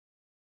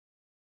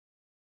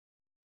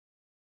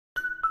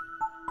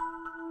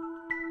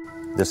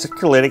The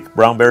Sitkalidak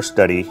brown bear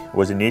study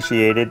was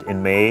initiated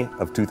in May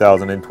of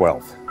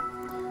 2012.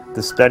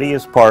 The study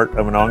is part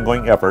of an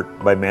ongoing effort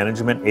by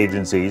management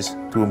agencies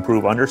to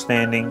improve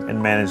understanding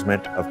and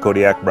management of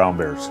Kodiak brown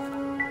bears.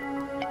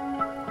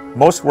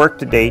 Most work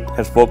to date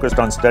has focused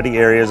on study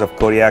areas of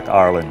Kodiak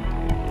Island,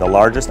 the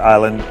largest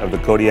island of the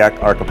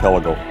Kodiak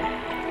Archipelago.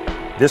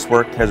 This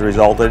work has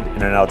resulted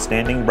in an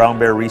outstanding brown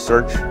bear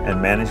research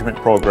and management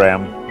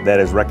program that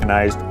is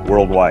recognized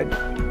worldwide.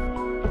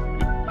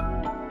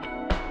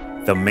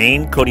 The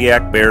main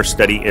Kodiak bear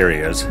study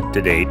areas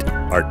to date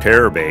are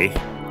Terror Bay,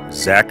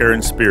 Zacher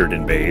and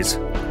Spiriton Bays,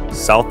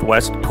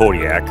 southwest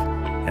Kodiak,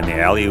 and the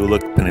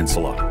Aliuluk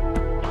Peninsula.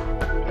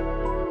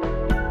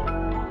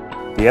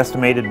 The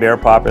estimated bear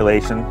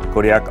population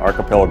Kodiak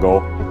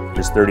Archipelago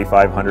is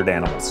 3,500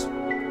 animals.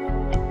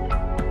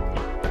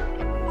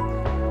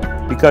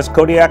 Because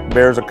Kodiak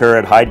bears occur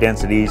at high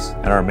densities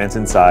and are immense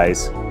in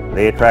size,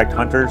 they attract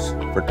hunters,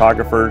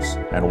 photographers,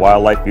 and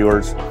wildlife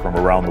viewers from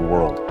around the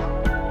world.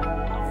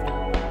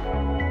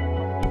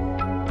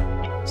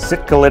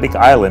 Sitkalidak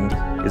Island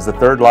is the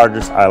third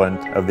largest island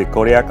of the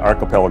Kodiak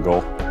Archipelago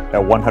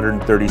at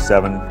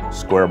 137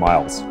 square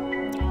miles.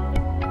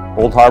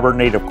 Old Harbor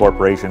Native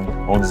Corporation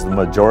owns the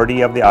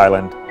majority of the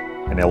island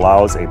and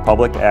allows a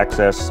public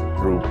access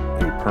through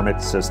a permit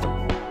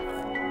system.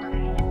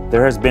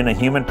 There has been a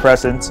human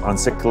presence on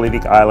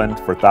Sitkalidak Island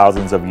for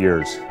thousands of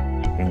years,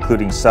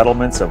 including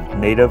settlements of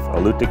native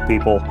Alutiiq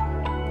people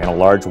and a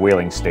large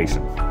whaling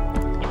station.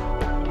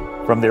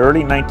 From the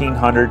early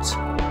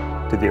 1900s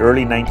to the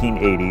early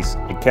 1980s,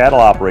 a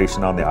cattle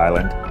operation on the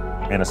island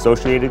and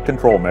associated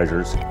control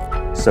measures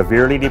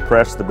severely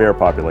depressed the bear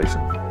population.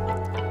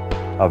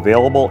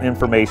 Available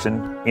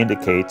information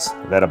indicates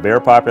that a bear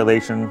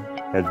population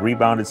has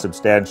rebounded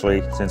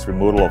substantially since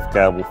removal of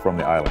cattle from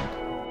the island.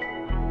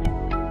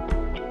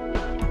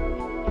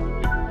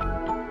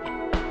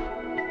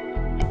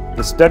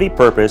 The study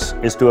purpose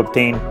is to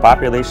obtain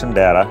population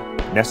data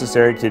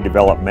necessary to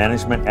develop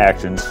management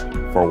actions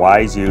for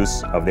wise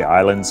use of the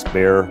island's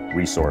bear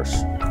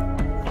resource.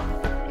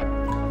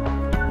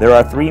 There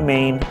are three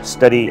main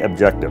study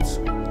objectives.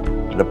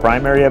 The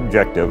primary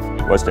objective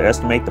was to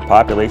estimate the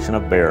population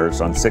of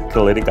bears on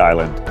Sitkalidak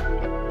Island.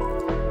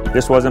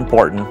 This was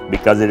important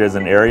because it is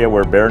an area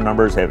where bear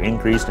numbers have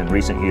increased in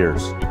recent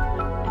years.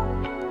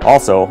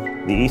 Also,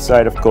 the east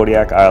side of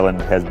Kodiak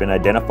Island has been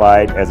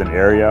identified as an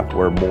area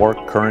where more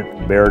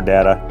current bear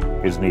data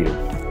is needed.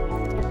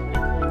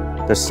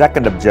 The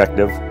second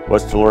objective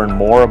was to learn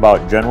more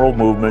about general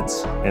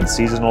movements and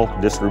seasonal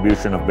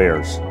distribution of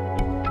bears.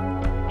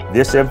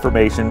 This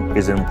information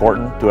is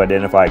important to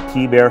identify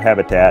key bear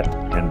habitat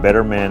and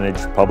better manage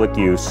public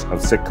use of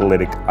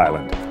Sitkalidak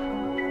Island.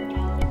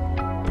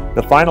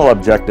 The final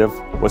objective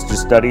was to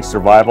study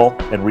survival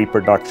and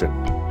reproduction,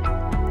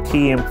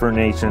 key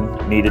information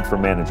needed for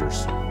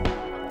managers.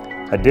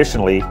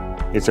 Additionally,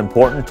 it's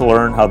important to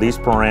learn how these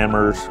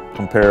parameters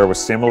compare with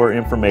similar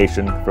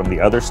information from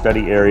the other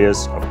study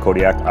areas of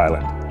Kodiak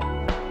Island.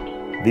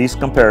 These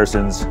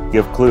comparisons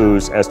give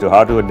clues as to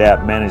how to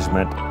adapt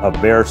management of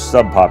bear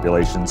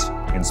subpopulations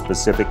in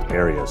specific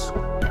areas.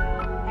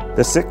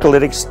 The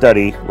Sitkalidak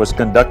study was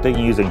conducted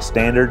using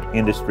standard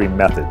industry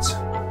methods.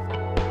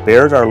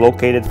 Bears are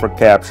located for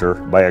capture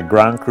by a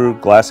ground crew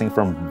glassing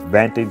from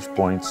vantage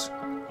points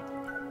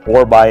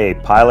or by a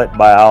pilot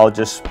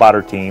biologist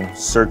spotter team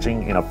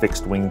searching in a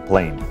fixed-wing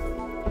plane.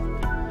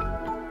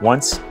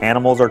 Once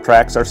animals or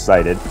tracks are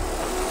sighted,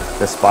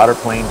 the spotter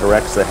plane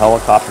directs the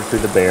helicopter to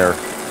the bear.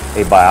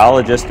 A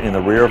biologist in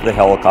the rear of the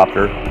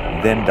helicopter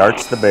then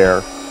darts the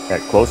bear at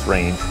close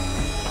range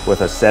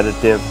with a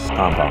sedative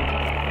compound.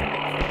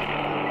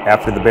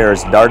 After the bear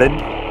is darted,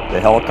 the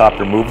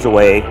helicopter moves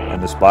away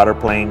and the spotter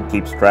plane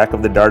keeps track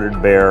of the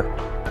darted bear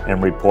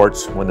and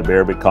reports when the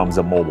bear becomes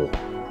immobile.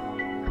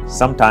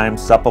 Sometimes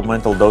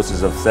supplemental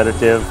doses of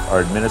sedative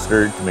are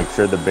administered to make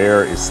sure the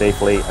bear is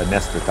safely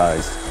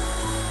anesthetized.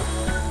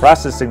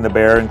 Processing the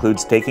bear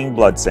includes taking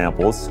blood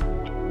samples,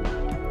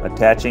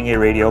 attaching a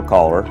radio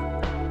collar,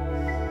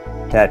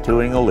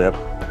 tattooing a lip,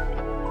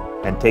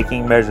 and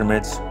taking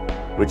measurements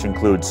which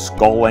include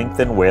skull length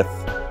and width,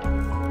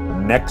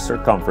 neck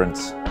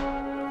circumference,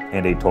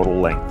 and a total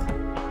length.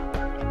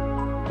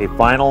 A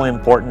final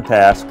important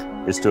task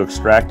is to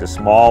extract a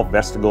small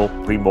vestigial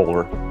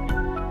premolar,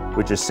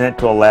 which is sent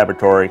to a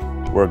laboratory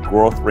where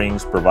growth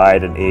rings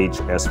provide an age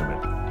estimate.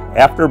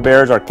 After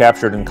bears are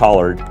captured and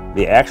collared,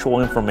 the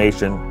actual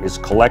information is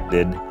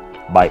collected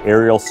by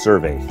aerial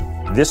survey.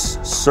 This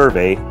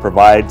survey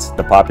provides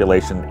the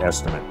population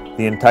estimate.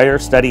 The entire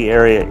study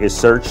area is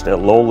searched at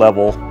low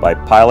level by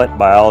pilot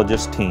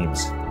biologist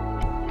teams.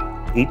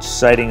 Each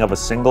sighting of a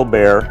single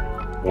bear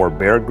or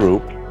bear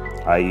group,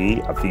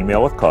 i.e. a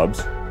female with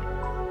cubs,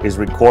 is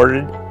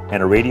recorded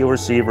and a radio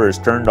receiver is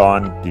turned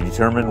on to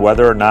determine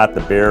whether or not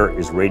the bear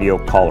is radio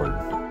collared.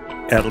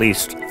 At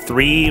least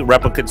 3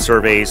 replicate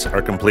surveys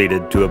are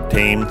completed to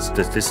obtain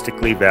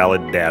statistically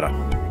valid data.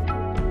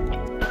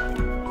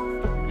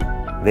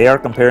 They are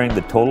comparing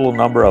the total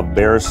number of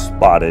bears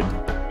spotted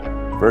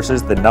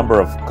versus the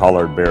number of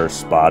collared bears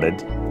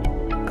spotted,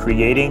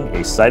 creating a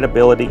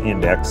siteability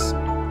index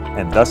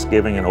and thus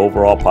giving an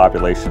overall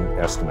population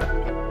estimate.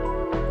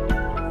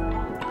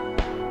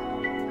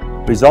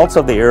 Results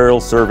of the aerial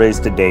surveys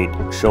to date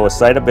show a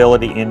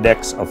siteability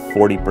index of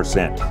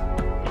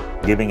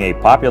 40%, giving a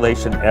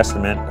population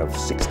estimate of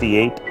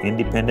 68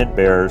 independent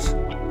bears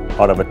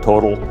out of a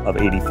total of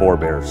 84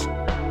 bears.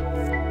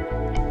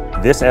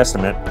 This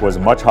estimate was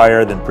much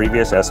higher than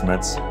previous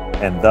estimates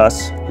and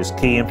thus is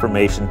key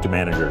information to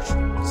managers.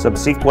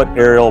 Subsequent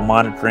aerial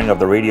monitoring of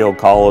the radio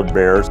collared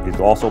bears is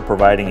also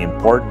providing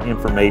important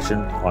information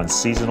on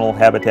seasonal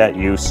habitat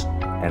use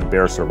and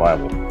bear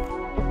survival.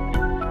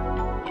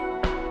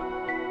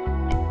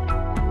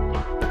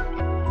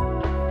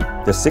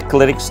 The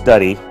Sitkalidak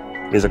study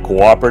is a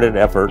cooperative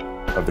effort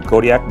of the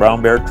Kodiak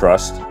Brown Bear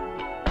Trust,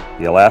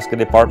 the Alaska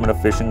Department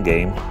of Fish and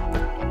Game,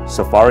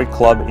 Safari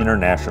Club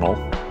International,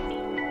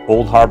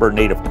 Old Harbor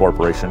Native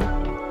Corporation,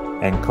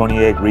 and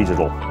Kodiak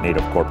Regional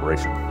Native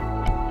Corporation.